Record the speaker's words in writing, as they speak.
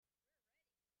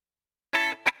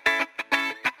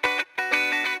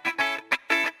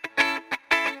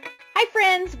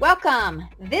friends, welcome.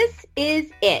 This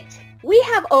is it. We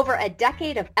have over a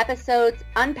decade of episodes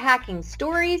unpacking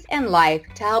stories and life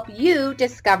to help you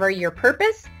discover your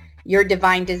purpose, your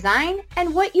divine design,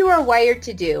 and what you are wired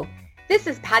to do. This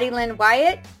is Patty Lynn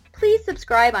Wyatt. Please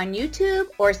subscribe on YouTube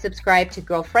or subscribe to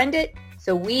Girlfriend It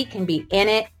so we can be in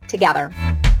it together.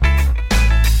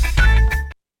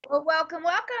 Well, welcome.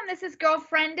 This is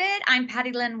Girlfriend It. I'm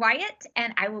Patty Lynn Wyatt,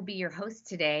 and I will be your host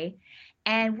today.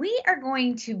 And we are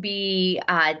going to be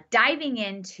diving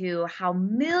into how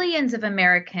millions of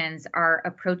Americans are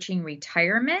approaching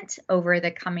retirement over the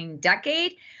coming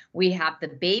decade. We have the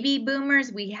baby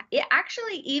boomers. We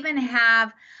actually even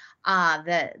have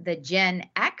the Gen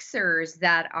Xers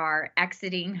that are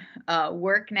exiting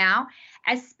work now,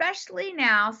 especially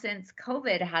now since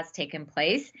COVID has taken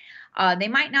place. They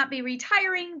might not be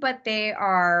retiring, but they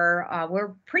are,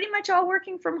 we're pretty much all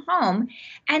working from home.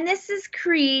 And this is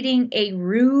creating a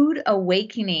rude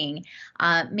awakening.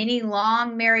 Many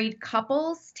long married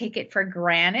couples take it for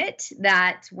granted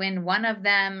that when one of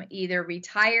them either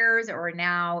retires or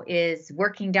now is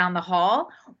working down the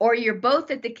hall, or you're both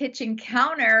at the kitchen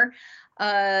counter,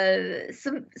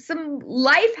 some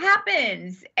life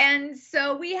happens. And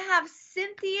so we have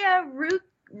Cynthia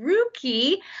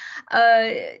Ruki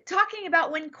talking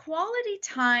about when quality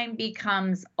time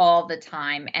becomes all the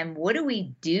time and what do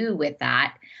we do with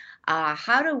that?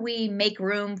 How do we make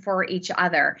room for each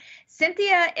other?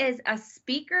 Cynthia is a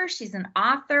speaker. She's an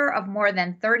author of more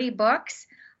than 30 books.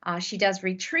 She does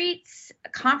retreats,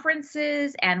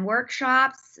 conferences, and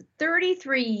workshops,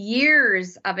 33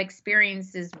 years of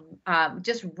experiences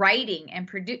just writing and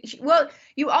produce. Well,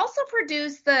 you also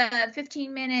produce the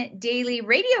 15-minute daily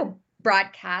radio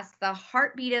broadcast, The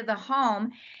Heartbeat of the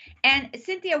Home. And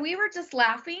Cynthia, we were just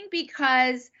laughing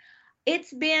because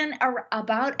it's been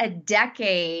about a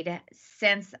decade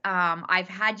since I've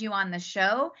had you on the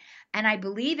show. And I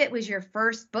believe it was your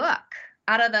first book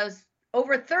out of those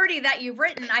over 30 that you've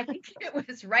written. I think it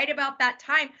was right about that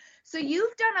time. So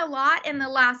you've done a lot in the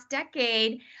last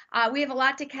decade. We have a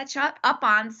lot to catch up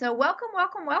on. So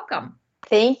welcome.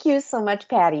 Thank you so much,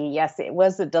 Patty. Yes, it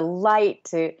was a delight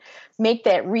to make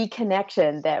that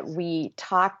reconnection that we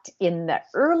talked in the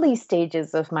early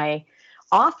stages of my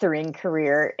authoring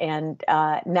career and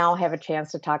now have a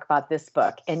chance to talk about this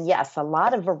book. And yes, a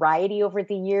lot of variety over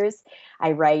the years.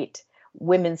 I write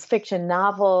women's fiction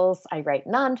novels. I write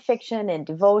nonfiction and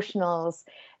devotionals.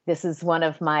 This is one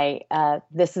of my,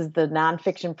 this is the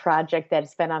nonfiction project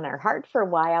that's been on our heart for a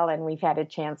while, and we've had a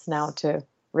chance now to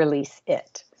release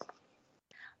it.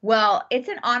 Well, it's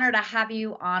an honor to have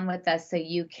you on with us so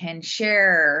you can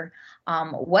share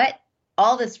what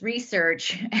all this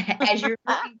research as you're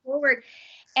moving forward.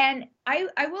 And I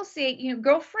will say,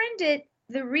 Girlfriend It,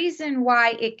 the reason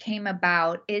why it came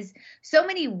about is so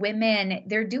many women,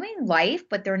 they're doing life,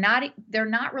 but they're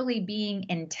not really being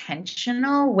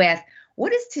intentional with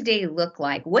what does today look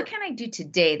like? What can I do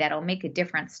today that'll make a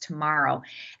difference tomorrow?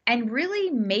 And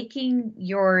really making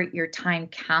your time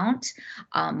count,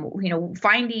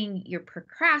 finding you're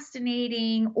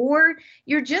procrastinating or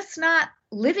you're just not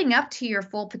living up to your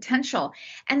full potential.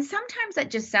 And sometimes that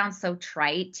just sounds so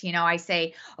trite. I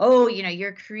say,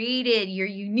 you're created, you're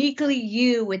uniquely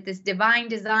you with this divine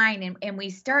design. And we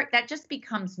start, that just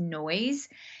becomes noise.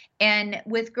 And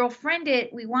with Girlfriend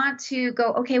It, we want to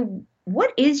go, okay,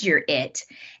 what is your it?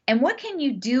 And what can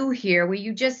you do here where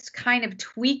you just kind of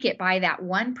tweak it by that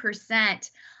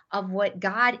 1% of what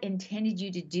God intended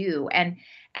you to do? And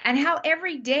how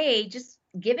every day just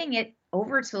giving it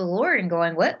over to the Lord and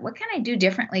going, what can I do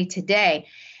differently today?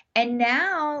 And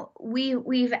now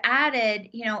we've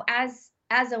added,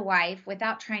 as a wife,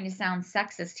 without trying to sound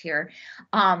sexist here,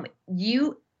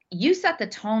 you set the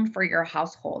tone for your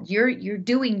household. You're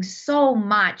doing so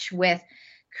much with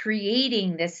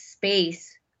creating this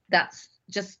space that's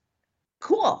just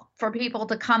cool for people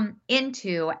to come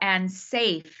into and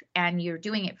safe. And you're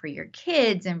doing it for your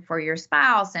kids and for your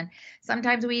spouse. And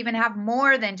sometimes we even have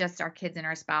more than just our kids and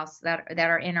our spouse that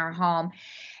are in our home.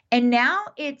 And now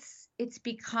it's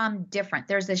become different.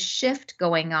 There's a shift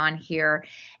going on here.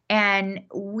 And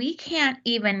we can't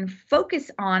even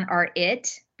focus on our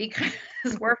it because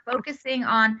we're focusing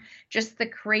on just the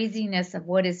craziness of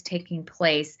what is taking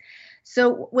place.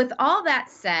 So with all that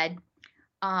said,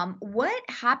 what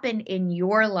happened in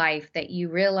your life that you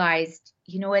realized,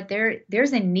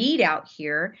 there's a need out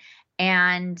here,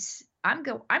 and I'm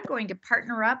going to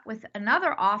partner up with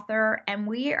another author, and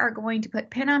we are going to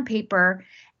put pen on paper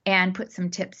and put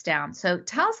some tips down. So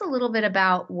tell us a little bit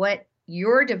about what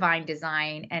your divine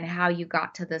design and how you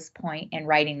got to this point in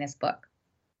writing this book.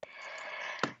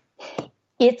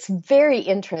 It's very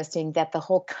interesting that the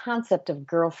whole concept of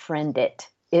girlfriend it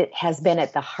has been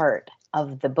at the heart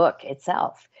of the book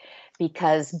itself,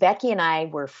 because Becky and I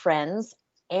were friends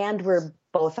and we're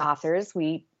both authors.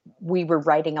 We were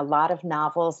writing a lot of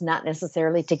novels, not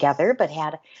necessarily together, but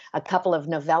had a couple of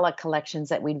novella collections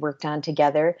that we'd worked on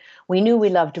together. We knew we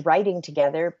loved writing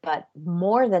together, but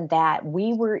more than that,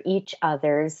 we were each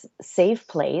other's safe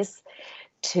place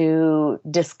to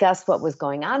discuss what was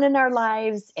going on in our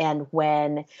lives. And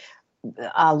when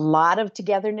a lot of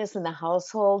togetherness in the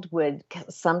household would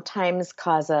sometimes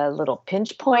cause a little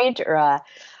pinch point or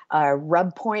a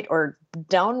rub point or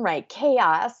downright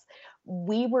chaos,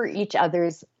 we were each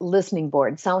other's listening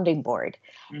board, sounding board.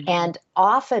 Mm-hmm. And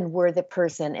often we're the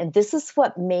person, and this is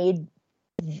what made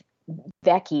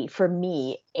Becky, for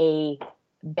me,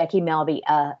 Becky Melby,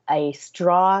 a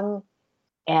strong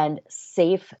and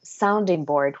safe sounding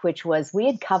board, which was we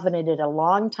had covenanted a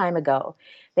long time ago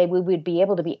that we would be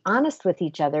able to be honest with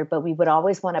each other, but we would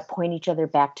always want to point each other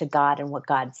back to God and what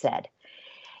God said.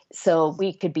 So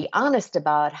we could be honest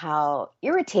about how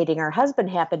irritating our husband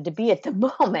happened to be at the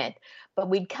moment, but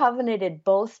we'd covenanted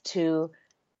both to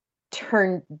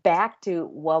turn back to,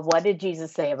 well, what did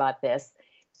Jesus say about this?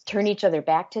 Turn each other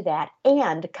back to that,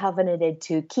 and covenanted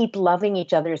to keep loving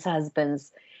each other's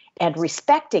husbands and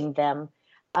respecting them,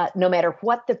 no matter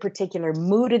what the particular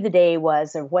mood of the day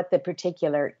was or what the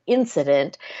particular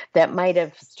incident that might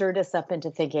have stirred us up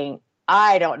into thinking,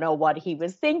 I don't know what he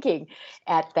was thinking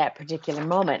at that particular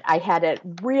moment. I had a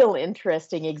real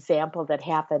interesting example that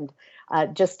happened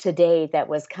just today that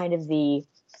was kind of the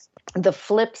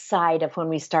flip side of when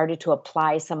we started to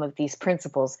apply some of these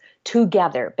principles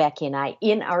together, Becky and I,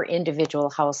 in our individual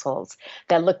households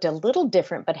that looked a little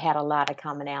different but had a lot of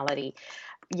commonality.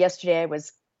 Yesterday I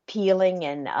was peeling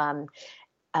and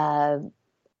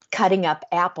cutting up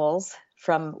apples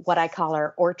from what I call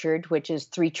our orchard, which is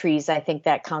 3 trees. I think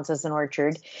that counts as an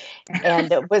orchard.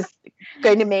 And it was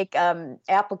going to make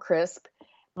apple crisp.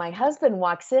 My husband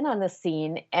walks in on the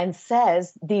scene and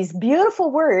says these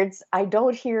beautiful words I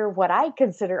don't hear what I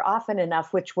consider often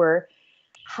enough, which were,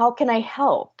 how can I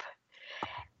help?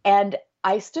 And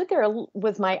I stood there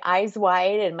with my eyes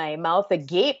wide and my mouth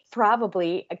agape,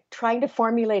 probably trying to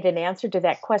formulate an answer to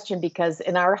that question, because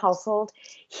in our household,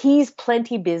 he's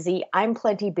plenty busy, I'm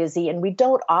plenty busy, and we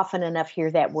don't often enough hear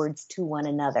that words to one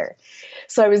another.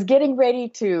 So I was getting ready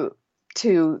to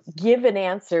give an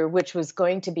answer, which was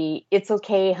going to be, it's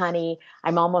okay, honey,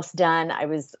 I'm almost done. I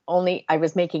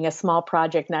was making a small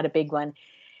project, not a big one.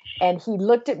 And he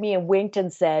looked at me and winked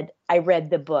and said, I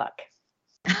read the book.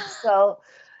 So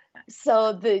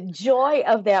the joy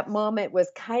of that moment was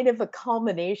kind of a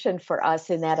culmination for us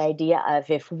in that idea of,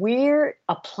 if we're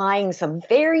applying some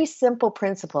very simple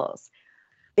principles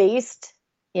based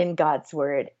in God's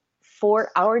word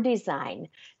for our design,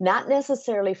 not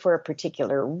necessarily for a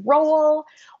particular role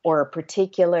or a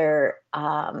particular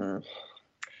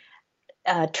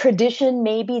tradition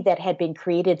maybe that had been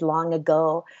created long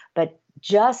ago, but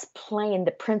just plain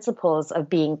the principles of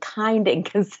being kind and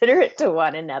considerate to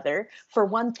one another, for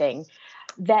one thing,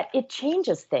 that it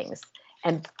changes things.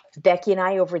 And Becky and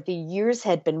I, over the years,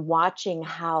 had been watching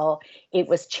how it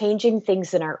was changing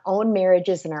things in our own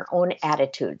marriages and our own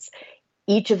attitudes.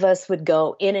 Each of us would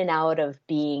go in and out of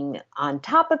being on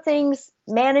top of things,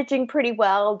 managing pretty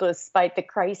well despite the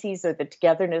crises or the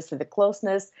togetherness or the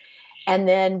closeness. And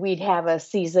then we'd have a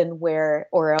season where,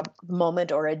 or a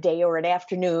moment or a day or an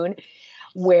afternoon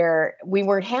where we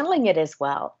weren't handling it as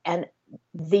well. And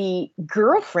the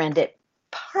girlfriend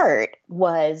part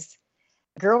was,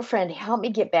 girlfriend, help me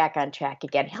get back on track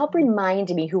again. Help remind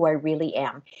me who I really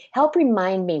am. Help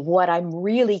remind me what I'm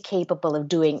really capable of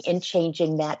doing in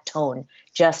changing that tone,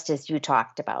 just as you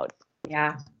talked about.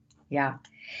 Yeah. Yeah.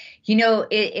 You know,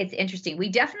 it's interesting. We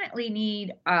definitely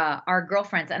need our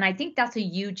girlfriends. And I think that's a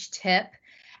huge tip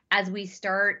as we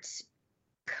start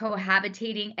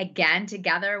cohabitating again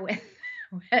together with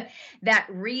that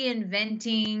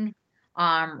reinventing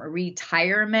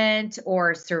retirement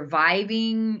or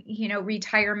surviving,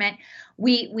 retirement.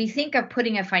 We think of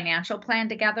putting a financial plan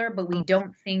together, but we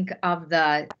don't think of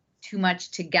the too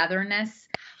much togetherness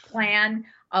plan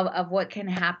of what can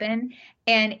happen.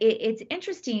 And it's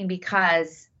interesting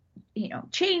because,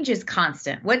 change is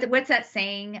constant. What's that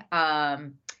saying?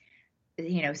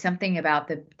 Something about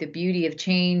the beauty of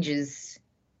change is,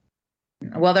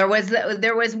 well, there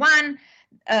was one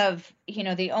of,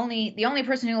 the only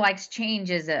person who likes change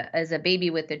is a baby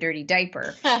with a dirty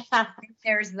diaper.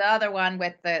 There's the other one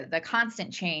with the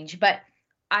constant change. But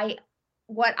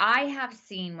what I have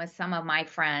seen with some of my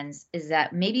friends is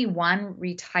that maybe one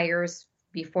retires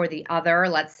before the other.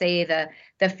 Let's say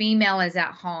the female is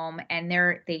at home and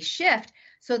they shift,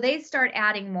 so they start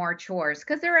adding more chores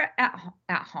because they're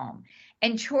at home.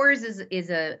 And chores is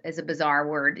a bizarre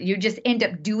word. You just end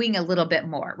up doing a little bit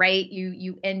more, right?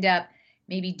 You end up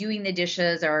maybe doing the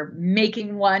dishes or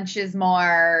making lunches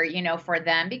more, for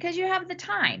them because you have the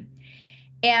time.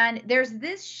 And there's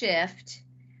this shift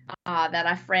that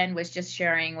a friend was just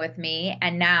sharing with me.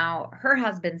 And now her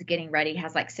husband's getting ready,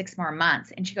 has like 6 more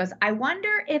months. And she goes, I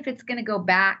wonder if it's going to go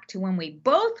back to when we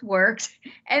both worked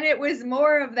and it was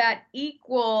more of that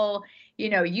equal,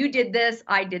 you did this,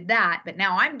 I did that, but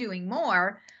now I'm doing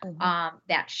more,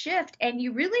 that shift. And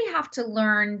you really have to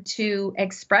learn to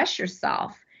express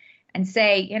yourself and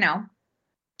say,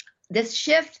 this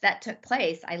shift that took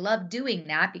place, I love doing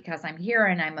that because I'm here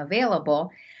and I'm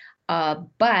available.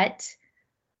 But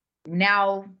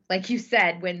now, like you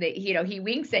said, when he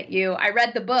winks at you, I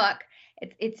read the book.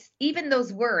 It's even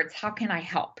those words. How can I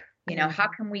help? How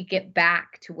can we get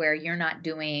back to where you're not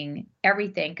doing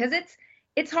everything? Because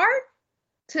it's hard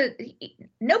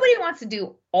nobody wants to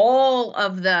do all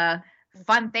of the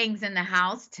fun things in the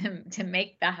house to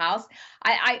make the house.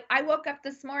 I woke up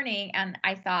this morning and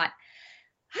I thought,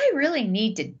 I really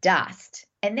need to dust.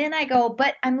 And then I go,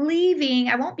 but I'm leaving.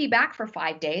 I won't be back for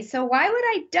 5 days. So why would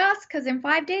I dust? Because in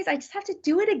 5 days, I just have to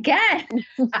do it again.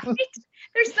 Right?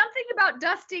 There's something about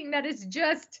dusting that is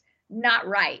just not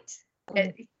right.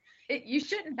 You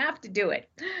shouldn't have to do it.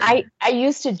 I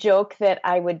used to joke that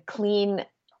I would clean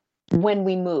when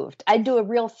we moved. I'd do a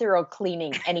real thorough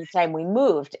cleaning anytime we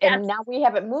moved. Yes. And now we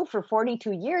haven't moved for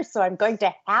 42 years. So I'm going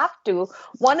to have to,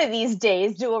 one of these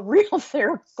days, do a real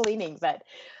thorough cleaning.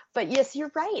 But yes,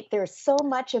 you're right. There's so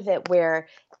much of it where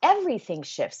everything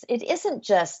shifts. It isn't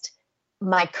just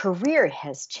my career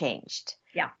has changed.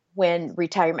 Yeah. When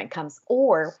retirement comes,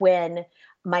 or when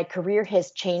my career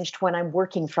has changed when I'm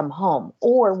working from home,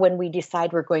 or when we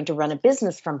decide we're going to run a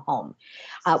business from home.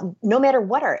 No matter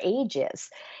what our age is,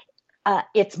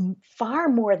 it's far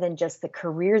more than just the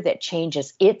career that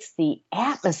changes. It's the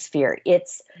atmosphere.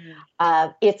 It's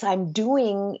I'm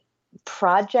doing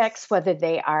projects, whether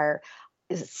they are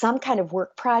some kind of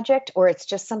work project or it's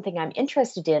just something I'm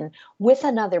interested in, with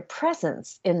another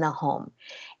presence in the home.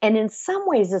 And in some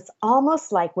ways, it's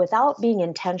almost like without being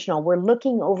intentional, we're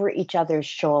looking over each other's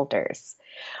shoulders.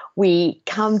 We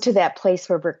come to that place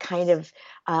where we're kind of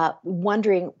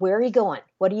wondering, where are you going?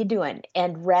 What are you doing?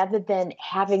 And rather than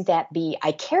having that be,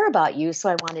 I care about you, so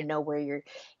I want to know where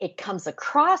it comes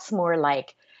across more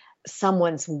like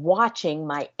someone's watching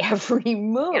my every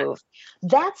move. Yeah.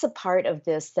 That's a part of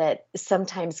this that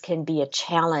sometimes can be a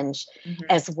challenge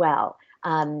as well.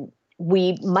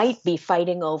 We might be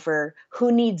fighting over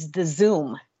who needs the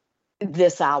Zoom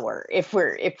this hour, if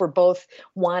we're both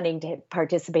wanting to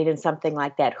participate in something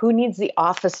like that. Who needs the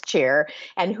office chair,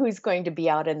 and who's going to be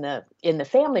out in the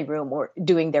family room or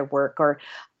doing their work,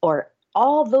 or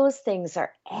all those things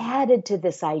are added to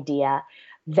this idea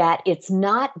that it's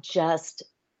not just,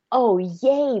 oh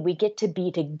yay, we get to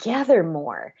be together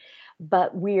more,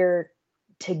 but we're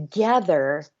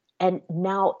together, and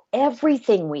now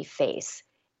everything we face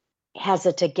has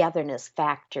a togetherness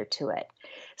factor to it.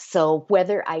 So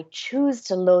whether I choose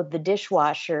to load the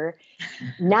dishwasher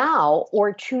now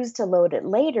or choose to load it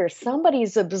later,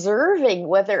 somebody's observing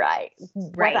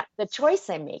the choice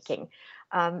I'm making.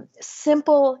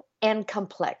 Simple and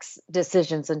complex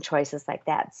decisions and choices like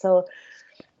that. So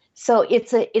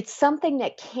it's something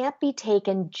that can't be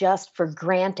taken just for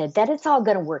granted that it's all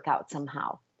going to work out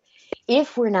somehow.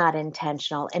 If we're not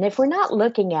intentional, and if we're not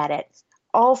looking at it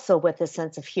also with a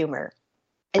sense of humor,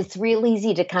 it's real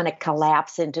easy to kind of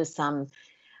collapse into some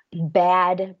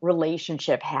bad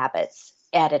relationship habits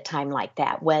at a time like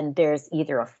that, when there's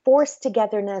either a forced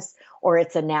togetherness or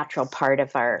it's a natural part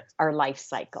of our life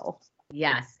cycle.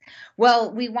 Yes.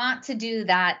 Well, we want to do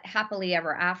that happily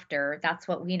ever after. That's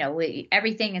what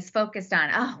everything is focused on.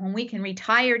 When we can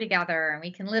retire together and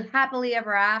we can live happily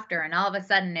ever after. And all of a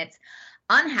sudden it's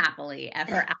unhappily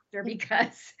ever after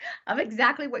because of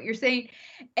exactly what you're saying.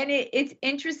 And it's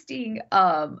interesting.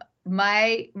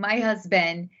 My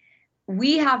husband,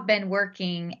 we have been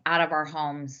working out of our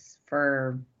homes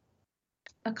for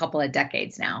a couple of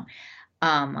decades now.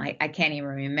 I can't even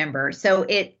remember. So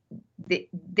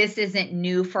this isn't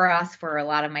new for us, for a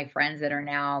lot of my friends that are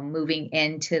now moving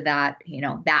into that,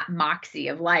 that moxie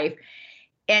of life.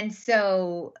 And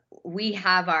so we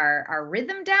have our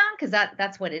rhythm down, because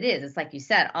that's what it is. It's like you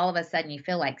said, all of a sudden you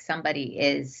feel like somebody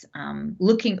is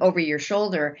looking over your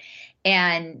shoulder,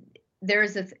 and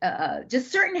there's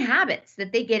just certain habits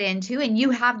that they get into, and you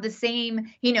have the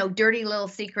same, dirty little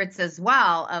secrets as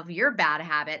well of your bad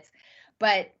habits.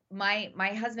 But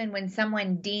my husband, when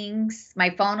someone dings, my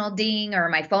phone will ding or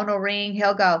my phone will ring,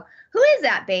 he'll go, "Who is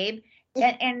that, babe?"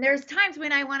 And there's times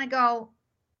when I want to go,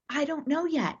 "I don't know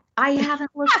yet. I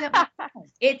haven't looked at my phone.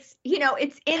 It's,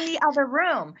 it's in the other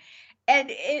room."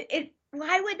 And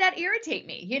why would that irritate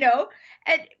me?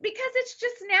 And because it's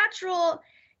just natural.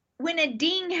 When a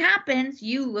ding happens,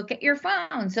 you look at your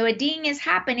phone. So a ding is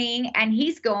happening and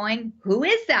he's going, "Who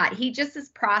is that?" He just is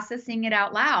processing it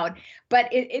out loud. But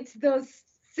it's those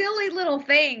silly little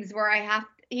things where I have,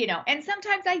 and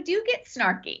sometimes I do get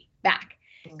snarky back.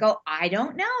 Go, "I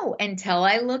don't know," until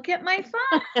I look at my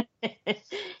phone. And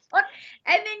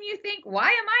then you think, why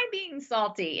am I being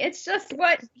salty? It's just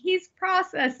what he's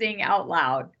processing out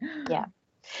loud. Yeah.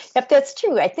 Yep, that's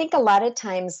true. I think a lot of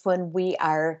times when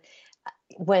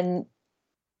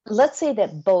let's say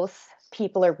that both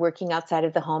people are working outside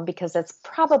of the home, because that's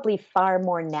probably far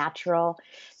more natural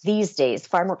these days,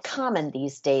 far more common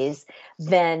these days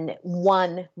than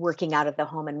one working out of the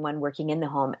home and one working in the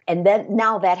home. And then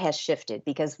now that has shifted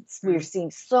because we're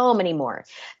seeing so many more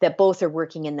that both are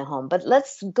working in the home. But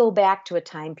let's go back to a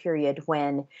time period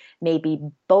when maybe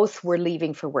both were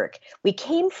leaving for work. We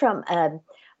came from a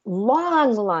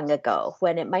long ago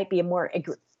when it might be a more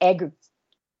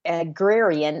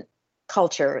agrarian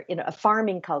culture, a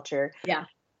farming culture, yeah,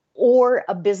 or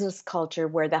a business culture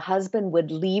where the husband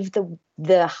would leave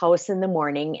the house in the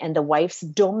morning and the wife's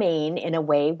domain in a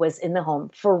way was in the home,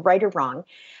 for right or wrong.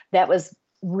 That was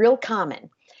real common.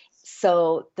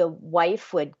 So the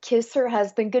wife would kiss her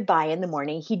husband goodbye in the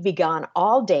morning. He'd be gone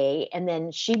all day, and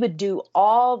then she would do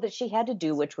all that she had to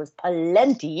do, which was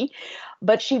plenty,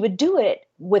 but she would do it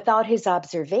without his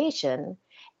observation.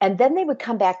 And then they would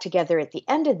come back together at the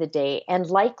end of the day and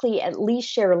likely at least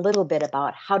share a little bit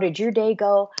about, how did your day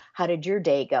go? How did your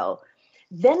day go?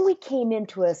 Then we came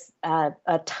into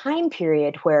a time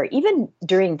period where even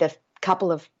during the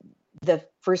couple of the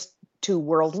first two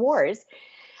world wars,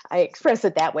 I express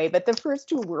it that way, but the first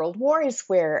two world wars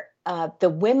where the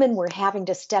women were having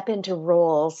to step into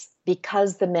roles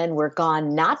because the men were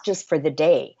gone, not just for the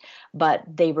day, but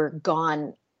they were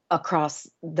gone across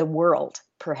the world,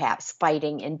 perhaps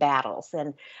fighting in battles.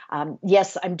 And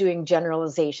yes, I'm doing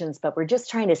generalizations, but we're just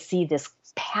trying to see this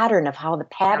pattern of how the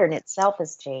pattern itself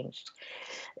has changed.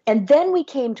 And then we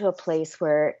came to a place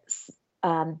where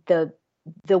the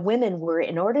women were,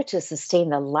 in order to sustain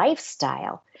the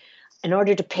lifestyle, in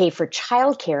order to pay for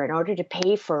childcare, in order to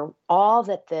pay for all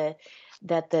that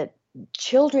the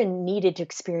children needed to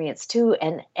experience too,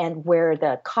 and where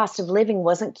the cost of living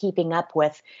wasn't keeping up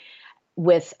with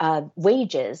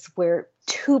wages, where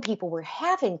two people were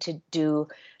having to do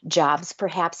jobs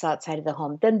perhaps outside of the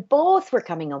home, then both were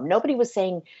coming home. Nobody was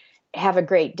saying, "Have a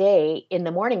great day" in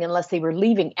the morning, unless they were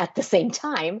leaving at the same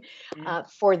time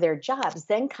for their jobs,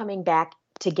 then coming back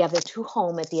together to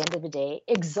home at the end of the day,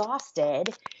 exhausted,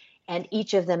 and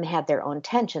each of them had their own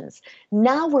tensions.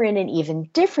 Now we're in an even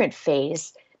different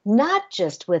phase, not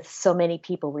just with so many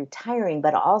people retiring,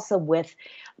 but also with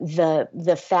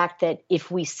the fact that if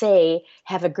we say,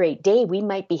 "Have a great day," we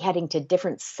might be heading to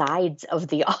different sides of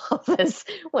the office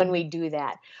when we do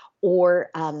that.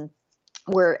 Or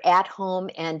we're at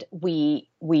home and we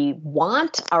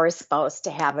want our spouse to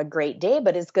have a great day,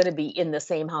 but it's going to be in the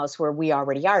same house where we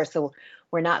already are. So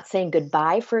we're not saying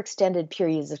goodbye for extended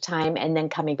periods of time and then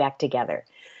coming back together.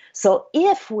 So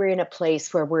if we're in a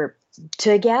place where we're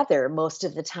together most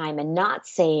of the time and not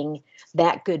saying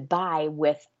that goodbye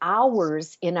with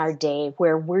hours in our day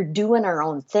where we're doing our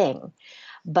own thing,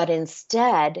 but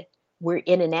instead we're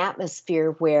in an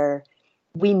atmosphere where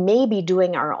we may be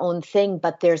doing our own thing,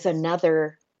 but there's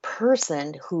another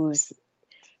person who's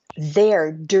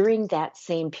there during that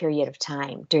same period of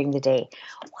time during the day.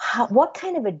 What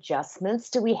kind of adjustments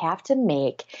do we have to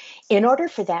make in order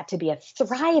for that to be a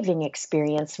thriving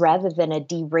experience rather than a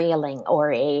derailing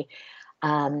or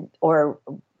or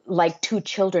like two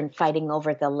children fighting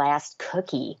over the last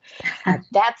cookie?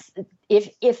 That's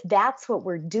if that's what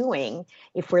we're doing,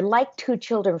 if we're like two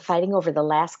children fighting over the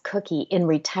last cookie in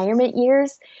retirement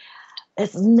years,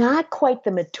 it's not quite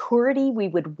the maturity we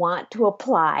would want to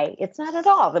apply. It's not at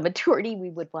all the maturity we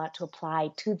would want to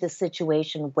apply to the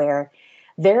situation where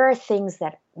there are things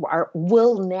that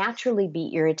will naturally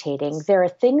be irritating. There are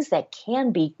things that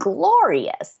can be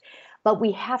glorious, but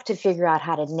we have to figure out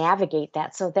how to navigate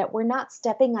that so that we're not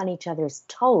stepping on each other's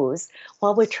toes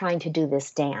while we're trying to do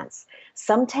this dance.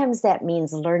 Sometimes that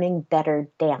means learning better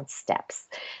dance steps.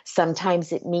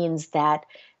 Sometimes it means that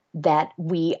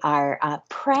we are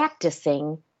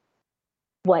practicing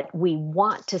what we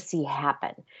want to see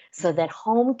happen so that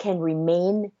home can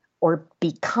remain or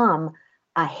become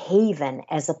a haven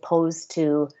as opposed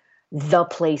to the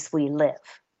place we live.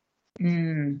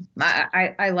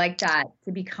 I like that,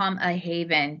 to become a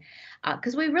haven,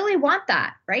 because we really want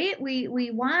that, right?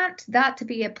 We want that to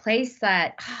be a place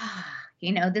that,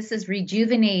 this is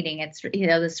rejuvenating. It's,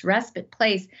 this respite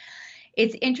place.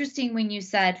 It's interesting when you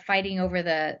said fighting over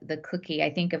the cookie.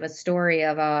 I think of a story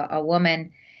of a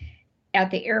woman at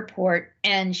the airport,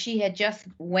 and she had just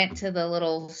went to the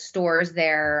little stores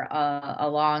there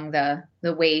along the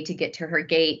way to get to her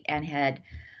gate, and had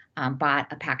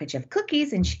bought a package of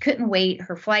cookies, and she couldn't wait.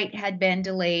 Her flight had been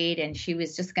delayed, and she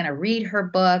was just going to read her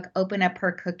book, open up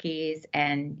her cookies,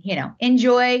 and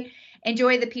enjoy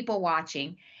the people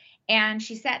watching. And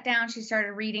she sat down, she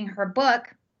started reading her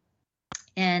book,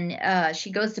 and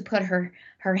she goes to put her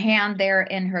hand there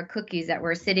in her cookies that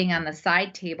were sitting on the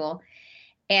side table,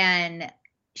 and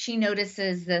she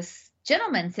notices this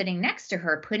gentleman sitting next to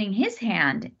her putting his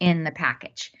hand in the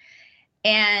package.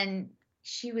 And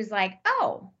she was like,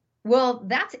 oh, well,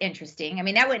 that's interesting. I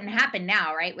mean, that wouldn't happen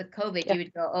now, right? With COVID, You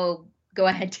would go, oh, go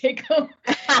ahead, take them.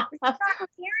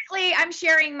 Apparently, I'm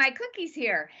sharing my cookies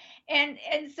here. And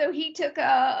so he took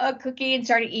a cookie and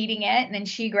started eating it. And then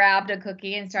she grabbed a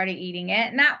cookie and started eating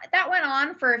it. And that went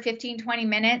on for 15, 20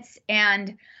 minutes.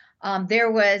 And there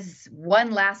was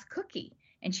one last cookie.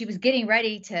 And she was getting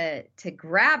ready to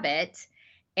grab it.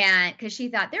 And because she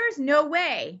thought, there is no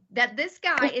way that this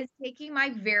guy is taking my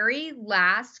very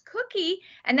last cookie.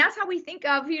 And that's how we think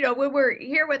of, when we're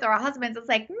here with our husbands, it's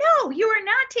like, no, you are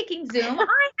not taking Zoom.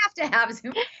 I have to have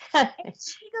Zoom. And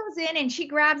she goes in and she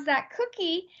grabs that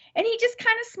cookie, and he just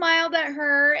kind of smiled at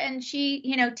her, and she,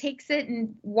 takes it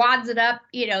and wads it up,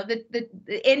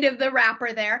 the end of the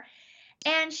wrapper there.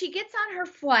 And she gets on her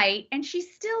flight, and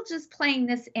she's still just playing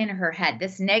this in her head,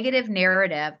 this negative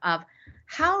narrative of,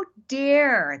 how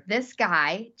dare this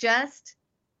guy just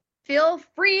feel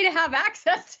free to have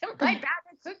access to my bag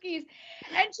of cookies?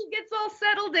 And she gets all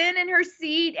settled in her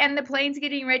seat, and the plane's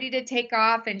getting ready to take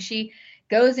off, and she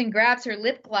goes and grabs her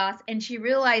lip gloss, and she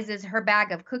realizes her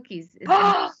bag of cookies is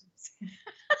Oh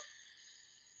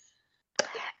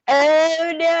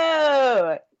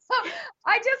no.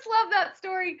 I just love that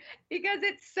story because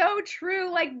it's so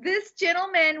true. Like, this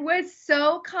gentleman was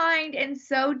so kind and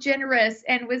so generous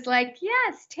and was like,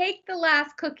 yes, take the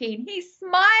last cookie. And he's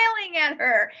smiling at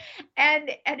her.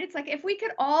 And it's like, if we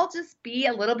could all just be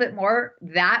a little bit more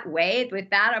that way, with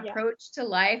that approach to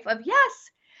life of, yes,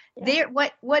 there,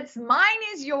 what's mine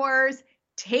is yours.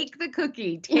 Take the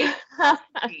cookie. Take the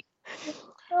cookie.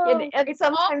 And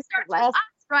sometimes us,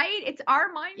 right? It's our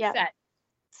mindset. Yeah.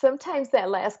 Sometimes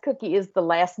that last cookie is the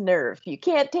last nerve. You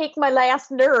can't take my last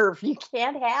nerve. You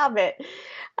can't have it.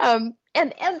 And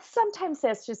sometimes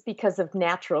that's just because of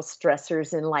natural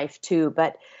stressors in life too,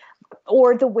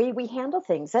 or the way we handle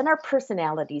things, and our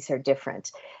personalities are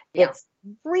different. Yeah. It's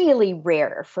really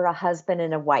rare for a husband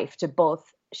and a wife to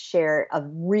both share a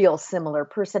real similar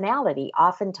personality.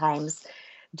 Oftentimes,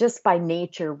 just by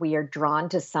nature, we are drawn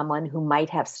to someone who might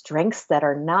have strengths that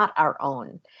are not our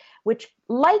own, which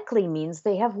likely means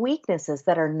they have weaknesses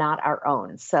that are not our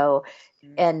own. So,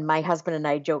 and my husband and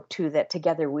I joke too that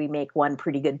together we make one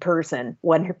pretty good person,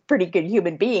 one pretty good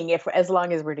human being, as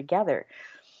long as we're together.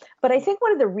 But I think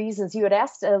one of the reasons you had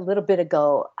asked a little bit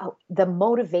ago, the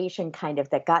motivation kind of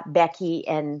that got Becky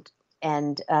and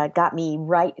got me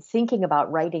thinking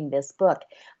about writing this book.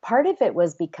 Part of it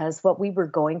was because what we were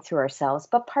going through ourselves,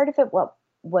 but part of it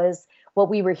was what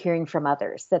we were hearing from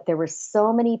others, that there were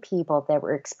so many people that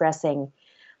were expressing,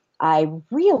 I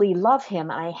really love him.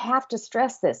 I have to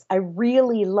stress this. I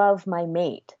really love my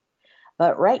mate.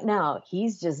 But right now,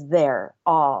 he's just there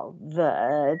all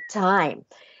the time.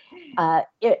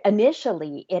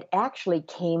 Initially, it actually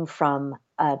came from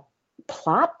a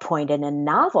plot point in a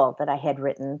novel that I had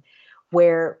written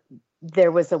where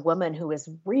there was a woman who was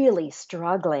really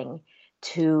struggling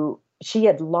she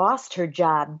had lost her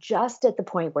job just at the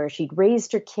point where she'd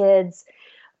raised her kids.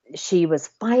 She was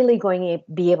finally going to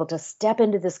be able to step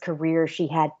into this career.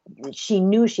 She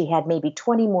knew she had maybe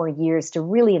 20 more years to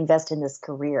really invest in this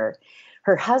career.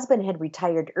 Her husband had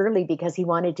retired early because he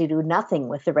wanted to do nothing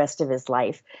with the rest of his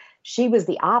life. She was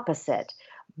the opposite.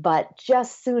 But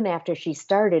just soon after she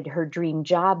started her dream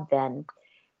job then,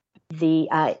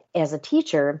 as a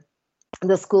teacher,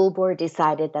 the school board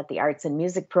decided that the arts and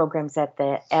music programs at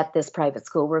this private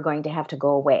school were going to have to go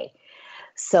away.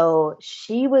 So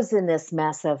she was in this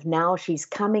mess of, now she's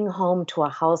coming home to a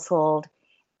household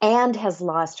and has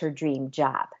lost her dream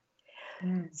job.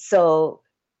 So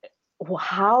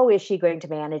how is she going to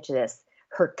manage this?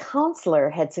 Her counselor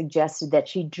had suggested that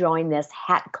she join this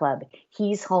hat club.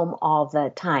 He's home all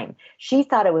the time. She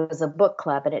thought it was a book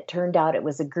club, and it turned out it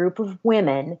was a group of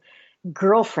women,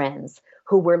 girlfriends,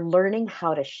 who were learning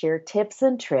how to share tips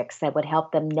and tricks that would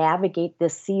help them navigate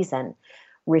this season,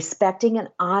 respecting and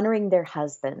honoring their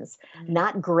husbands,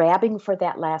 not grabbing for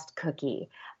that last cookie,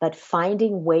 but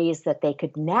finding ways that they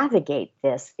could navigate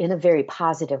this in a very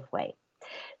positive way.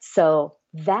 So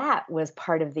that was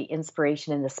part of the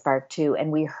inspiration in the spark too.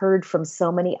 And we heard from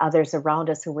so many others around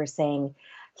us who were saying,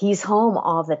 he's home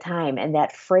all the time. And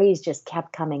that phrase just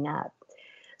kept coming up.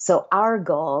 So our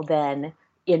goal then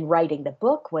in writing the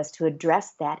book was to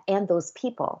address that and those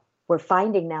people. We're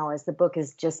finding now as the book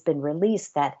has just been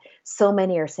released that so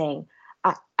many are saying,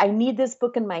 I need this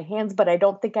book in my hands, but I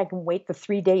don't think I can wait the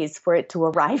 3 days for it to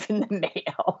arrive in the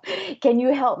mail. Can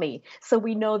you help me? So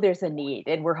we know there's a need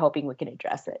and we're hoping we can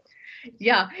address it.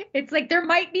 Yeah, it's like there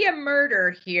might be a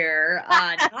murder here,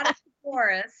 not a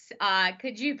divorce.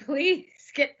 Could you please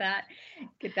get that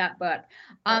book?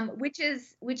 Which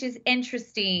is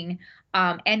interesting.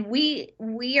 And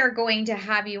we are going to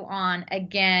have you on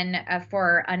again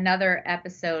for another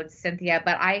episode, Cynthia.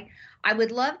 But I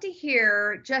would love to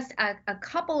hear just a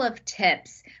couple of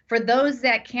tips for those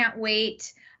that can't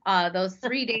wait those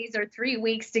 3 days or 3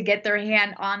 weeks to get their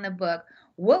hand on the book.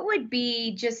 What would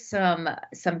be just some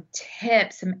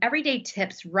tips, some everyday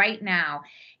tips right now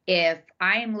if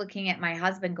I am looking at my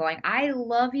husband going, I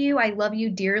love you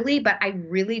dearly, but I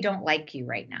really don't like you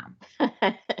right now?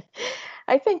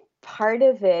 I think part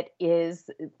of it is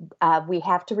we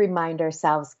have to remind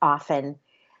ourselves often.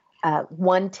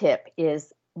 One tip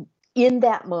is in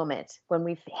that moment when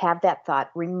we have that thought,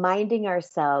 reminding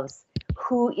ourselves,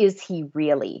 who is he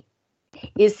really?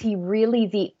 Is he really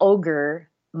the ogre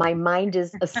my mind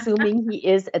is assuming he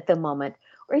is at the moment?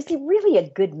 Or is he really a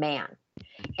good man?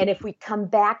 And if we come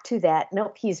back to that,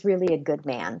 nope, he's really a good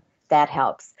man, that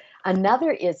helps. Another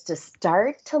is to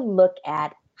start to look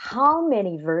at how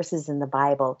many verses in the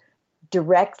Bible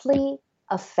directly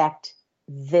affect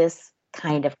this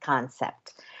kind of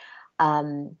concept.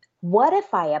 What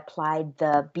if I applied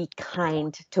the be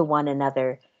kind to one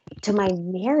another to my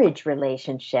marriage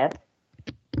relationship?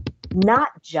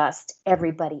 Not just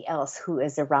everybody else who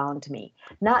is around me,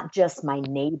 not just my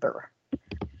neighbor.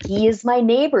 He is my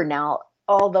neighbor now,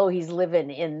 although he's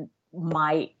living in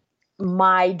my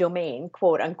domain,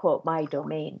 quote unquote, my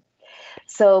domain.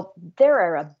 So there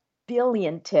are a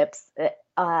billion tips,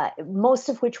 most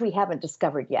of which we haven't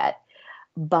discovered yet.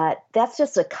 But that's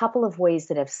just a couple of ways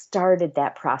that have started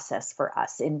that process for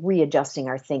us in readjusting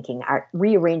our thinking,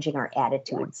 rearranging our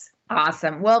attitudes.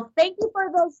 Awesome. Well, thank you for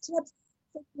those tips,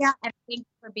 Cynthia, and thank you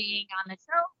for being on the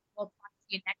show. We'll talk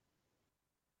to you next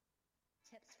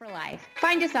time. Tips for Life.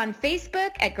 Find us on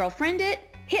Facebook at Girlfriend It.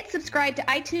 Hit subscribe to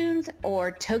iTunes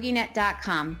or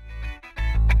TogiNet.com.